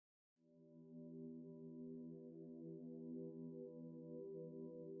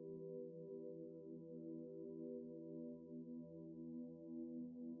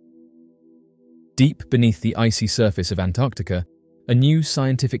Deep beneath the icy surface of Antarctica, a new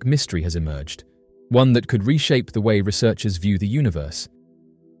scientific mystery has emerged, one that could reshape the way researchers view the universe.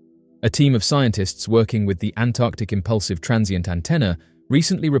 A team of scientists working with the Antarctic Impulsive Transient Antenna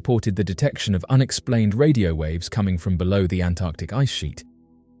recently reported the detection of unexplained radio waves coming from below the Antarctic ice sheet.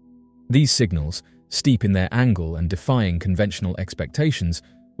 These signals, steep in their angle and defying conventional expectations,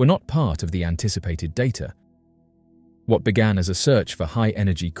 were not part of the anticipated data. What began as a search for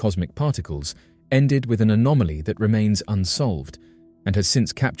high-energy cosmic particles ended with an anomaly that remains unsolved and has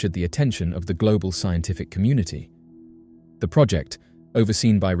since captured the attention of the global scientific community. The project,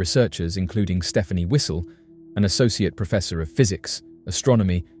 overseen by researchers including Stephanie Wissel, an associate professor of physics,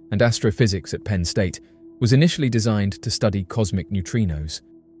 astronomy, and astrophysics at Penn State, was initially designed to study cosmic neutrinos.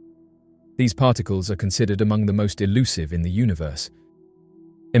 These particles are considered among the most elusive in the universe.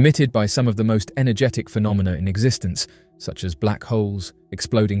 Emitted by some of the most energetic phenomena in existence, such as black holes,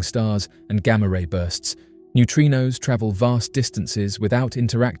 exploding stars, and gamma-ray bursts, neutrinos travel vast distances without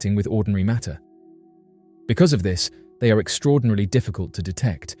interacting with ordinary matter. Because of this, they are extraordinarily difficult to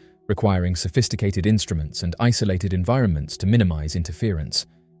detect, requiring sophisticated instruments and isolated environments to minimize interference.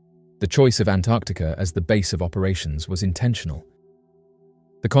 The choice of Antarctica as the base of operations was intentional.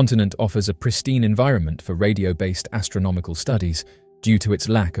 The continent offers a pristine environment for radio-based astronomical studies due to its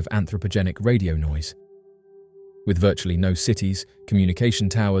lack of anthropogenic radio noise. With virtually no cities, communication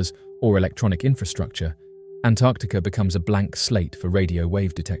towers, or electronic infrastructure, Antarctica becomes a blank slate for radio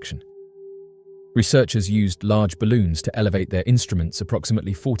wave detection. Researchers used large balloons to elevate their instruments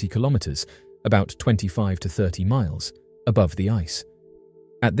approximately 40 kilometers, about 25 to 30 miles, above the ice.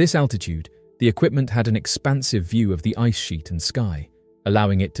 At this altitude, the equipment had an expansive view of the ice sheet and sky,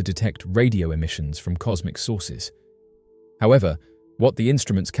 allowing it to detect radio emissions from cosmic sources. However, what the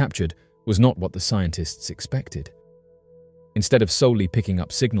instruments captured was not what the scientists expected. Instead of solely picking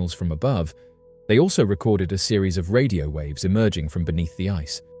up signals from above, they also recorded a series of radio waves emerging from beneath the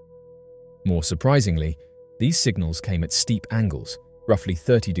ice. More surprisingly, these signals came at steep angles, roughly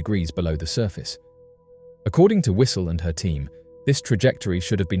 30 degrees below the surface. According to Wissel and her team, this trajectory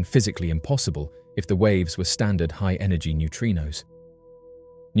should have been physically impossible if the waves were standard high-energy neutrinos.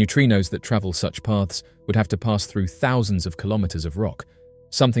 Neutrinos that travel such paths would have to pass through thousands of kilometers of rock,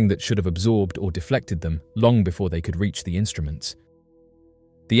 something that should have absorbed or deflected them long before they could reach the instruments.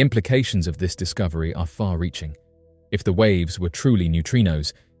 The implications of this discovery are far-reaching. If the waves were truly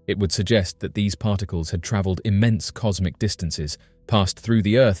neutrinos, it would suggest that these particles had traveled immense cosmic distances, passed through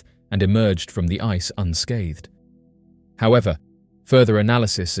the Earth, and emerged from the ice unscathed. However, further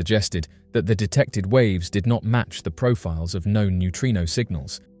analysis suggested that the detected waves did not match the profiles of known neutrino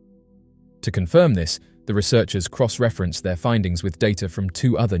signals. To confirm this, the researchers cross-referenced their findings with data from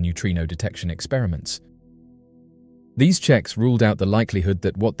 2 other neutrino detection experiments. These checks ruled out the likelihood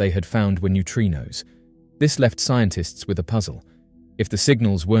that what they had found were neutrinos. This left scientists with a puzzle. If the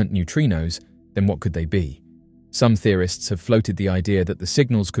signals weren't neutrinos, then what could they be? Some theorists have floated the idea that the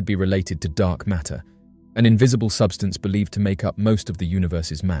signals could be related to dark matter, an invisible substance believed to make up most of the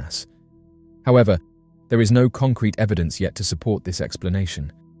universe's mass. However, there is no concrete evidence yet to support this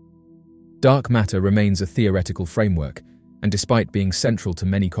explanation. Dark matter remains a theoretical framework, and despite being central to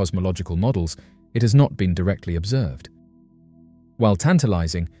many cosmological models, it has not been directly observed. While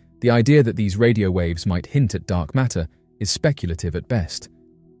tantalizing, the idea that these radio waves might hint at dark matter is speculative at best.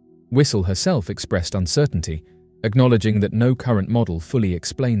 Wissel herself expressed uncertainty, acknowledging that no current model fully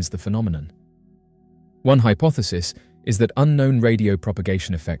explains the phenomenon. One hypothesis is that unknown radio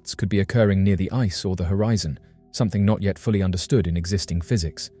propagation effects could be occurring near the ice or the horizon, something not yet fully understood in existing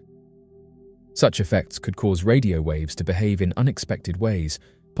physics. Such effects could cause radio waves to behave in unexpected ways,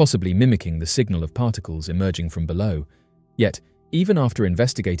 possibly mimicking the signal of particles emerging from below. Yet, even after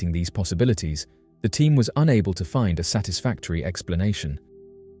investigating these possibilities, the team was unable to find a satisfactory explanation.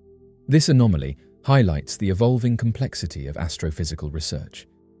 This anomaly highlights the evolving complexity of astrophysical research.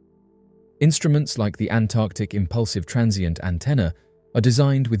 Instruments like the Antarctic Impulsive Transient Antenna are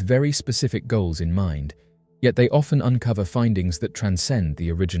designed with very specific goals in mind, yet they often uncover findings that transcend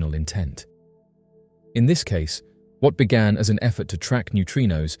the original intent. In this case, what began as an effort to track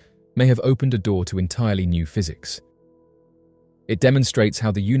neutrinos may have opened a door to entirely new physics. It demonstrates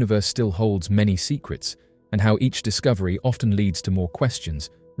how the universe still holds many secrets, and how each discovery often leads to more questions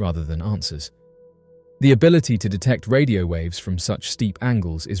rather than answers. The ability to detect radio waves from such steep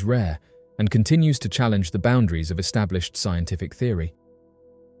angles is rare, and continues to challenge the boundaries of established scientific theory.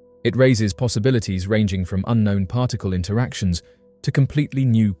 It raises possibilities ranging from unknown particle interactions to completely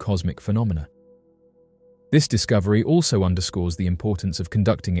new cosmic phenomena. This discovery also underscores the importance of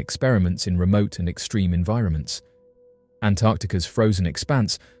conducting experiments in remote and extreme environments. Antarctica's frozen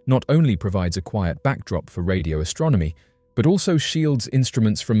expanse not only provides a quiet backdrop for radio astronomy, but also shields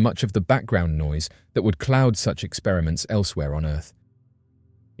instruments from much of the background noise that would cloud such experiments elsewhere on Earth.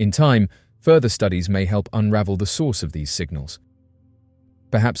 In time, further studies may help unravel the source of these signals.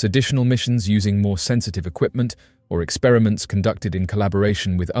 Perhaps additional missions using more sensitive equipment or experiments conducted in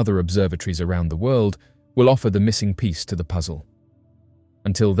collaboration with other observatories around the world will offer the missing piece to the puzzle.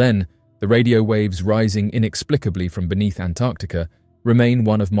 Until then, the radio waves rising inexplicably from beneath Antarctica remain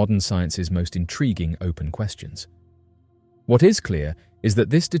one of modern science's most intriguing open questions. What is clear is that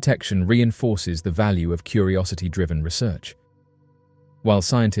this detection reinforces the value of curiosity-driven research. While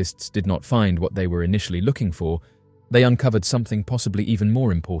scientists did not find what they were initially looking for, they uncovered something possibly even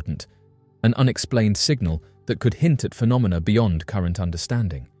more important, an unexplained signal that could hint at phenomena beyond current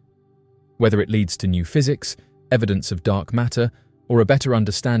understanding. Whether it leads to new physics, evidence of dark matter, or a better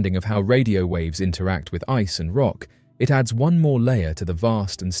understanding of how radio waves interact with ice and rock, it adds one more layer to the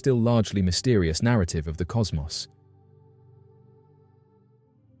vast and still largely mysterious narrative of the cosmos.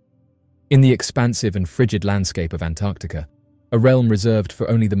 In the expansive and frigid landscape of Antarctica, a realm reserved for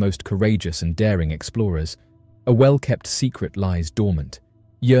only the most courageous and daring explorers, a well-kept secret lies dormant,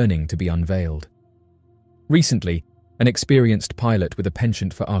 yearning to be unveiled. Recently, an experienced pilot with a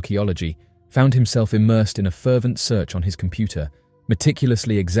penchant for archaeology found himself immersed in a fervent search on his computer,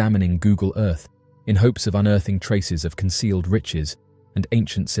 meticulously examining Google Earth in hopes of unearthing traces of concealed riches and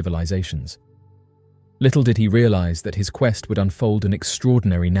ancient civilizations. Little did he realize that his quest would unfold an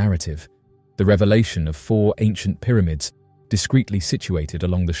extraordinary narrative, the revelation of 4 ancient pyramids discreetly situated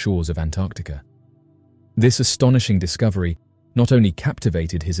along the shores of Antarctica. This astonishing discovery not only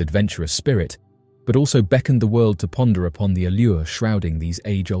captivated his adventurous spirit, but also beckoned the world to ponder upon the allure shrouding these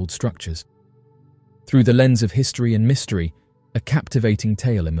age-old structures. Through the lens of history and mystery, a captivating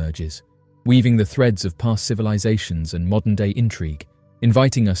tale emerges, weaving the threads of past civilizations and modern-day intrigue,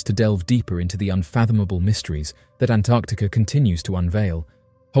 inviting us to delve deeper into the unfathomable mysteries that Antarctica continues to unveil,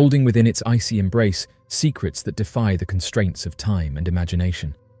 holding within its icy embrace secrets that defy the constraints of time and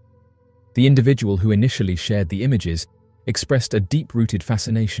imagination. The individual who initially shared the images expressed a deep-rooted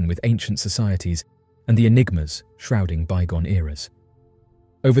fascination with ancient societies and the enigmas shrouding bygone eras.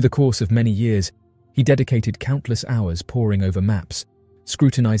 Over the course of many years, he dedicated countless hours poring over maps,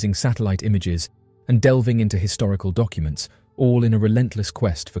 scrutinizing satellite images, and delving into historical documents, all in a relentless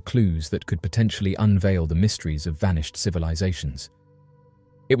quest for clues that could potentially unveil the mysteries of vanished civilizations.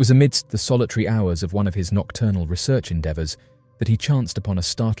 It was amidst the solitary hours of one of his nocturnal research endeavors that he chanced upon a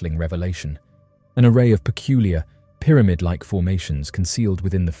startling revelation, an array of peculiar, pyramid-like formations concealed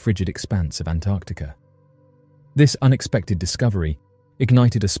within the frigid expanse of Antarctica. This unexpected discovery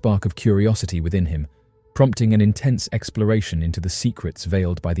ignited a spark of curiosity within him, prompting an intense exploration into the secrets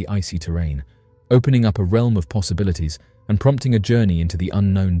veiled by the icy terrain, opening up a realm of possibilities and prompting a journey into the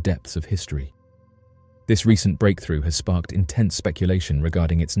unknown depths of history. This recent breakthrough has sparked intense speculation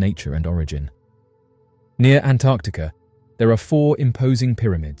regarding its nature and origin. Near Antarctica, there are 4 imposing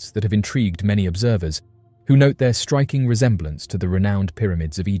pyramids that have intrigued many observers, who note their striking resemblance to the renowned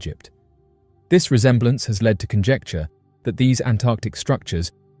pyramids of Egypt. This resemblance has led to conjecture that these Antarctic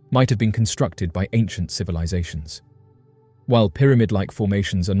structures might have been constructed by ancient civilizations. While pyramid-like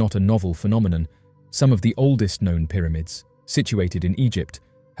formations are not a novel phenomenon, some of the oldest known pyramids, situated in Egypt,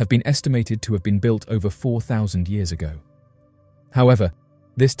 have been estimated to have been built over 4,000 years ago. However,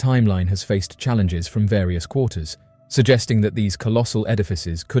 this timeline has faced challenges from various quarters, suggesting that these colossal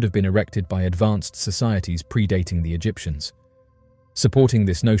edifices could have been erected by advanced societies predating the Egyptians. Supporting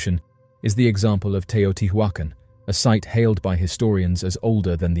this notion is the example of Teotihuacan, a site hailed by historians as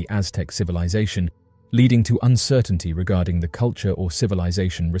older than the Aztec civilization, leading to uncertainty regarding the culture or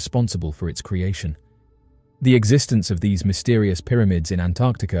civilization responsible for its creation. The existence of these mysterious pyramids in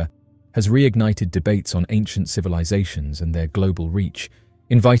Antarctica has reignited debates on ancient civilizations and their global reach,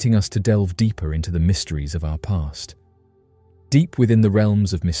 inviting us to delve deeper into the mysteries of our past. Deep within the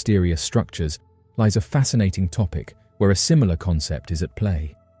realms of mysterious structures lies a fascinating topic where a similar concept is at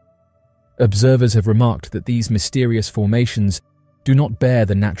play. Observers have remarked that these mysterious formations do not bear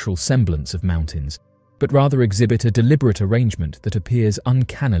the natural semblance of mountains, but rather exhibit a deliberate arrangement that appears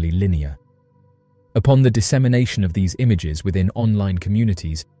uncannily linear. Upon the dissemination of these images within online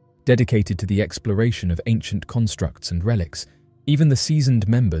communities dedicated to the exploration of ancient constructs and relics, even the seasoned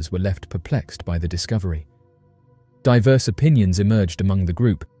members were left perplexed by the discovery. Diverse opinions emerged among the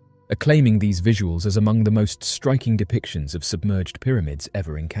group, acclaiming these visuals as among the most striking depictions of submerged pyramids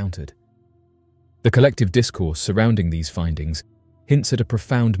ever encountered. The collective discourse surrounding these findings hints at a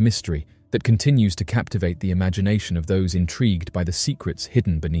profound mystery that continues to captivate the imagination of those intrigued by the secrets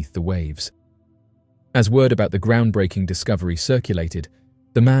hidden beneath the waves. As word about the groundbreaking discovery circulated,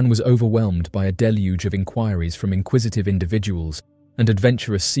 the man was overwhelmed by a deluge of inquiries from inquisitive individuals and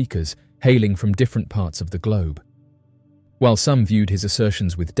adventurous seekers hailing from different parts of the globe. While some viewed his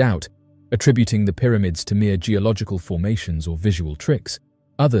assertions with doubt, attributing the pyramids to mere geological formations or visual tricks,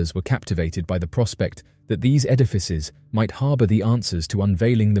 others were captivated by the prospect that these edifices might harbor the answers to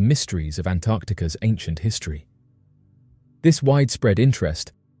unveiling the mysteries of Antarctica's ancient history. This widespread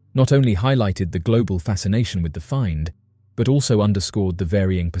interest not only highlighted the global fascination with the find, but also underscored the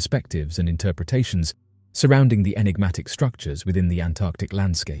varying perspectives and interpretations surrounding the enigmatic structures within the Antarctic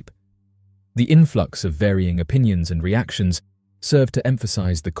landscape. The influx of varying opinions and reactions served to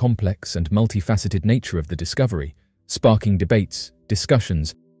emphasize the complex and multifaceted nature of the discovery, sparking debates,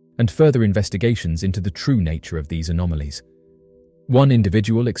 discussions, and further investigations into the true nature of these anomalies. One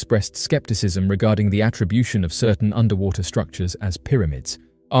individual expressed skepticism regarding the attribution of certain underwater structures as pyramids,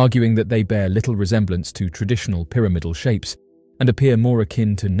 arguing that they bear little resemblance to traditional pyramidal shapes and appear more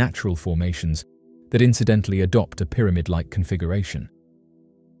akin to natural formations that incidentally adopt a pyramid-like configuration.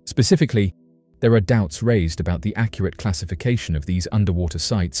 Specifically, there are doubts raised about the accurate classification of these underwater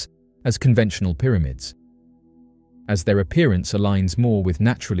sites as conventional pyramids, as their appearance aligns more with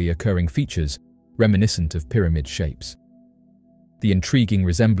naturally occurring features reminiscent of pyramid shapes. The intriguing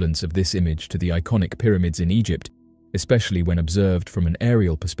resemblance of this image to the iconic pyramids in Egypt, especially when observed from an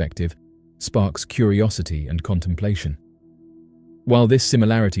aerial perspective, sparks curiosity and contemplation. While this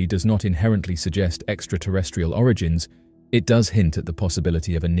similarity does not inherently suggest extraterrestrial origins, it does hint at the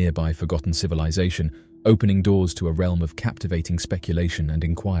possibility of a nearby forgotten civilization, opening doors to a realm of captivating speculation and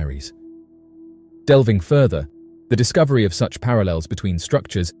inquiries. Delving further, the discovery of such parallels between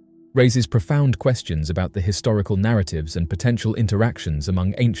structures raises profound questions about the historical narratives and potential interactions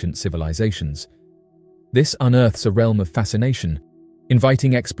among ancient civilizations. This unearths a realm of fascination,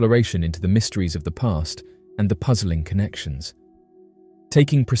 inviting exploration into the mysteries of the past and the puzzling connections.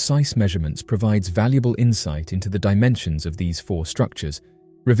 Taking precise measurements provides valuable insight into the dimensions of these four structures,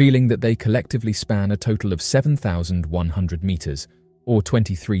 revealing that they collectively span a total of 7,100 meters, or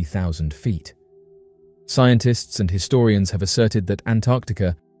 23,000 feet. Scientists and historians have asserted that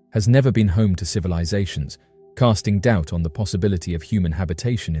Antarctica has never been home to civilizations, casting doubt on the possibility of human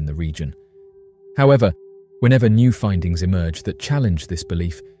habitation in the region. However, whenever new findings emerge that challenge this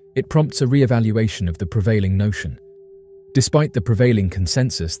belief, it prompts a re-evaluation of the prevailing notion. Despite the prevailing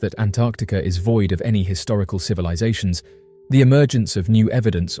consensus that Antarctica is void of any historical civilizations, the emergence of new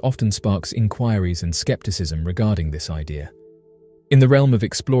evidence often sparks inquiries and skepticism regarding this idea. In the realm of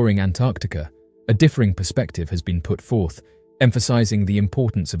exploring Antarctica, a differing perspective has been put forth, emphasizing the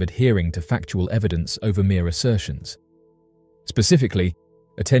importance of adhering to factual evidence over mere assertions. Specifically,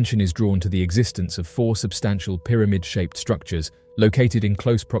 attention is drawn to the existence of four substantial pyramid-shaped structures located in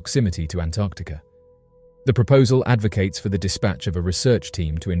close proximity to Antarctica. The proposal advocates for the dispatch of a research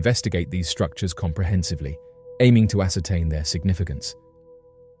team to investigate these structures comprehensively, aiming to ascertain their significance.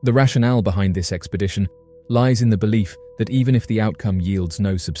 The rationale behind this expedition lies in the belief that even if the outcome yields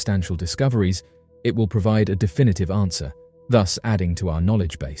no substantial discoveries, it will provide a definitive answer, thus adding to our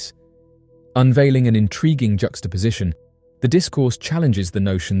knowledge base. Unveiling an intriguing juxtaposition, the discourse challenges the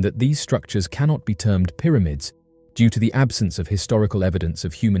notion that these structures cannot be termed pyramids due to the absence of historical evidence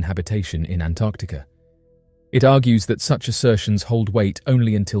of human habitation in Antarctica. It argues that such assertions hold weight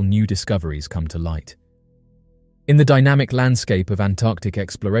only until new discoveries come to light. In the dynamic landscape of Antarctic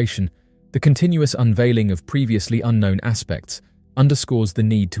exploration, the continuous unveiling of previously unknown aspects underscores the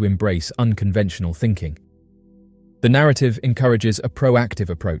need to embrace unconventional thinking. The narrative encourages a proactive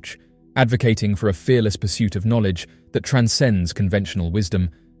approach, advocating for a fearless pursuit of knowledge that transcends conventional wisdom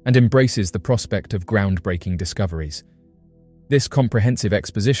and embraces the prospect of groundbreaking discoveries. This comprehensive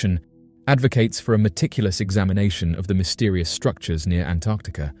exposition advocates for a meticulous examination of the mysterious structures near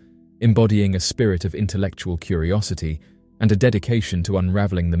Antarctica, embodying a spirit of intellectual curiosity and a dedication to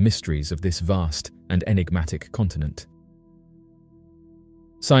unraveling the mysteries of this vast and enigmatic continent.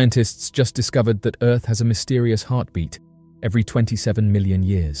 Scientists just discovered that Earth has a mysterious heartbeat every 27 million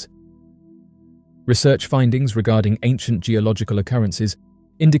years. Research findings regarding ancient geological occurrences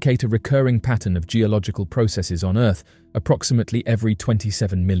indicate a recurring pattern of geological processes on Earth approximately every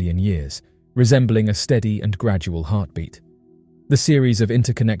 27 million years, resembling a steady and gradual heartbeat. The series of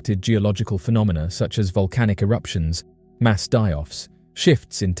interconnected geological phenomena such as volcanic eruptions, mass die-offs,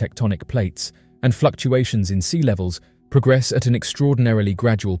 shifts in tectonic plates, and fluctuations in sea levels progress at an extraordinarily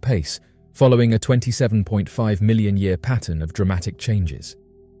gradual pace, following a 27.5 million year pattern of dramatic changes.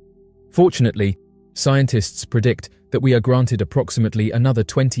 Fortunately, scientists predict that we are granted approximately another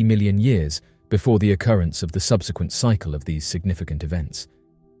 20 million years before the occurrence of the subsequent cycle of these significant events.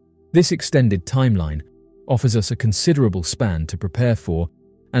 This extended timeline offers us a considerable span to prepare for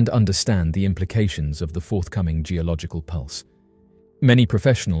and understand the implications of the forthcoming geological pulse. Many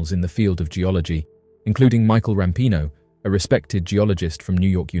professionals in the field of geology, including Michael Rampino, a respected geologist from New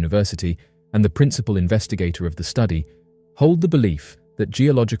York University and the principal investigator of the study, hold the belief that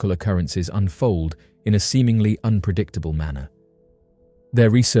geological occurrences unfold in a seemingly unpredictable manner. Their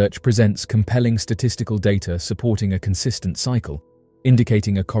research presents compelling statistical data supporting a consistent cycle,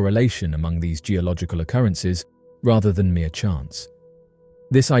 indicating a correlation among these geological occurrences rather than mere chance.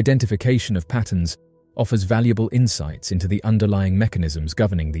 This identification of patterns offers valuable insights into the underlying mechanisms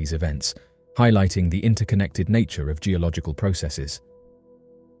governing these events, highlighting the interconnected nature of geological processes.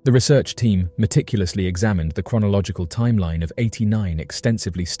 The research team meticulously examined the chronological timeline of 89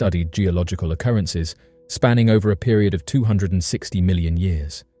 extensively studied geological occurrences spanning over a period of 260 million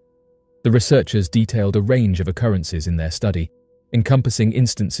years. The researchers detailed a range of occurrences in their study, encompassing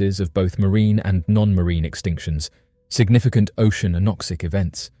instances of both marine and non-marine extinctions, significant ocean anoxic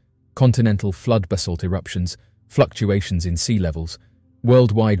events, continental flood basalt eruptions, fluctuations in sea levels,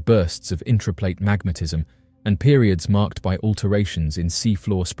 worldwide bursts of intraplate magmatism, and periods marked by alterations in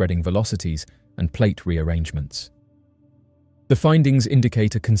seafloor spreading velocities and plate rearrangements. The findings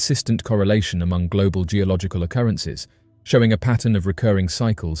indicate a consistent correlation among global geological occurrences, showing a pattern of recurring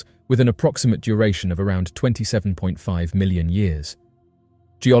cycles with an approximate duration of around 27.5 million years.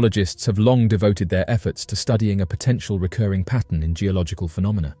 Geologists have long devoted their efforts to studying a potential recurring pattern in geological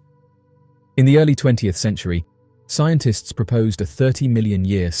phenomena. In the early 20th century, scientists proposed a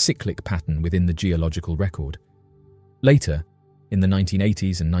 30-million-year cyclic pattern within the geological record. Later, in the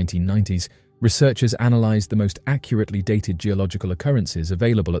 1980s and 1990s, researchers analyzed the most accurately dated geological occurrences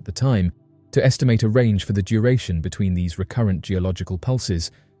available at the time to estimate a range for the duration between these recurrent geological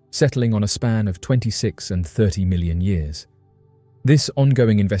pulses, settling on a span of 26 and 30 million years. This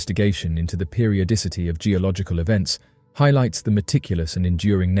ongoing investigation into the periodicity of geological events highlights the meticulous and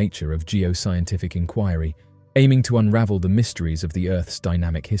enduring nature of geoscientific inquiry, aiming to unravel the mysteries of the Earth's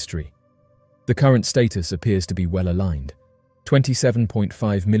dynamic history. The current status appears to be well aligned.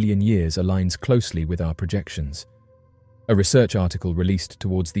 27.5 million years aligns closely with our projections. A research article released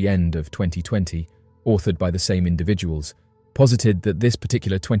towards the end of 2020, authored by the same individuals, posited that this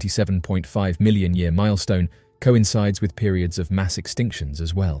particular 27.5 million year milestone coincides with periods of mass extinctions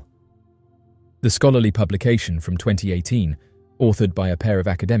as well. The scholarly publication from 2018, authored by a pair of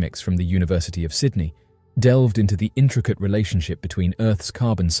academics from the University of Sydney, delved into the intricate relationship between Earth's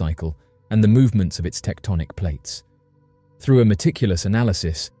carbon cycle and the movements of its tectonic plates. Through a meticulous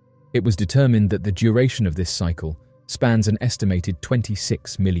analysis, it was determined that the duration of this cycle spans an estimated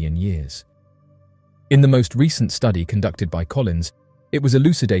 26 million years. In the most recent study conducted by Collins, it was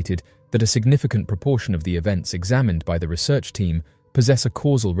elucidated that a significant proportion of the events examined by the research team possess a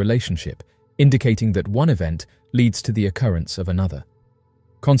causal relationship, indicating that one event leads to the occurrence of another.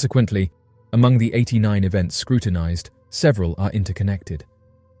 Consequently, among the 89 events scrutinized, several are interconnected.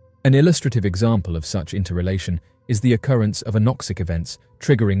 An illustrative example of such interrelation is the occurrence of anoxic events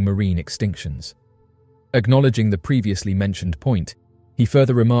triggering marine extinctions. Acknowledging the previously mentioned point, he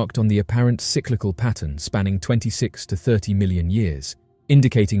further remarked on the apparent cyclical pattern spanning 26 to 30 million years,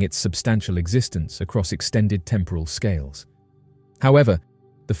 indicating its substantial existence across extended temporal scales. However,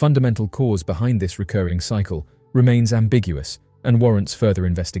 the fundamental cause behind this recurring cycle remains ambiguous and warrants further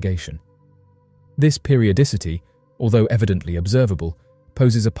investigation. This periodicity, although evidently observable,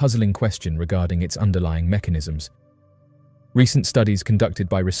 poses a puzzling question regarding its underlying mechanisms. Recent studies conducted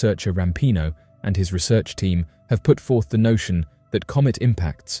by researcher Rampino and his research team have put forth the notion that comet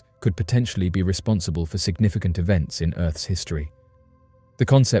impacts could potentially be responsible for significant events in Earth's history. The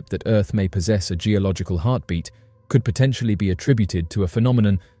concept that Earth may possess a geological heartbeat could potentially be attributed to a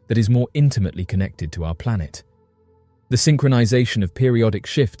phenomenon that is more intimately connected to our planet. The synchronization of periodic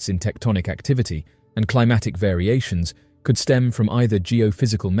shifts in tectonic activity and climatic variations could stem from either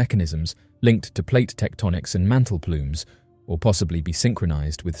geophysical mechanisms linked to plate tectonics and mantle plumes, or possibly be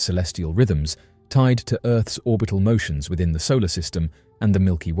synchronized with celestial rhythms tied to Earth's orbital motions within the solar system and the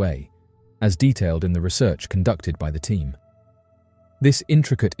Milky Way, as detailed in the research conducted by the team. This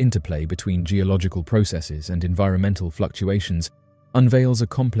intricate interplay between geological processes and environmental fluctuations unveils a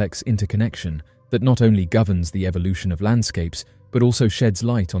complex interconnection that not only governs the evolution of landscapes, but also sheds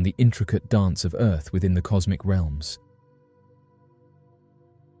light on the intricate dance of Earth within the cosmic realms.